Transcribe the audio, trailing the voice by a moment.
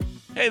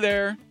Hey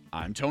there,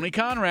 I'm Tony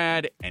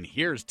Conrad, and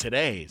here's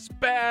today's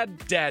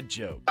bad dad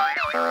joke.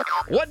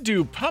 What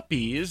do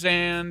puppies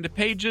and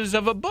pages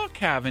of a book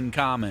have in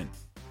common?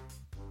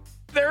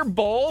 They're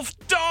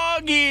both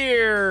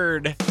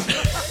dog-eared.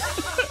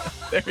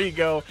 There you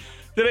go.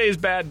 Today's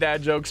bad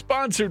dad joke,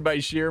 sponsored by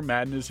Sheer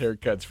Madness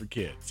Haircuts for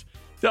Kids.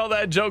 Tell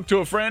that joke to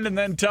a friend and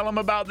then tell them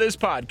about this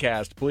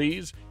podcast,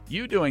 please.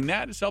 You doing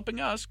that is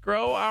helping us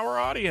grow our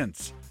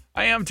audience.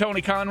 I am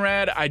Tony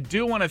Conrad. I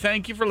do want to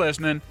thank you for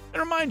listening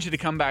and remind you to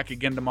come back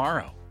again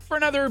tomorrow for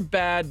another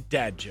bad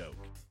dad joke.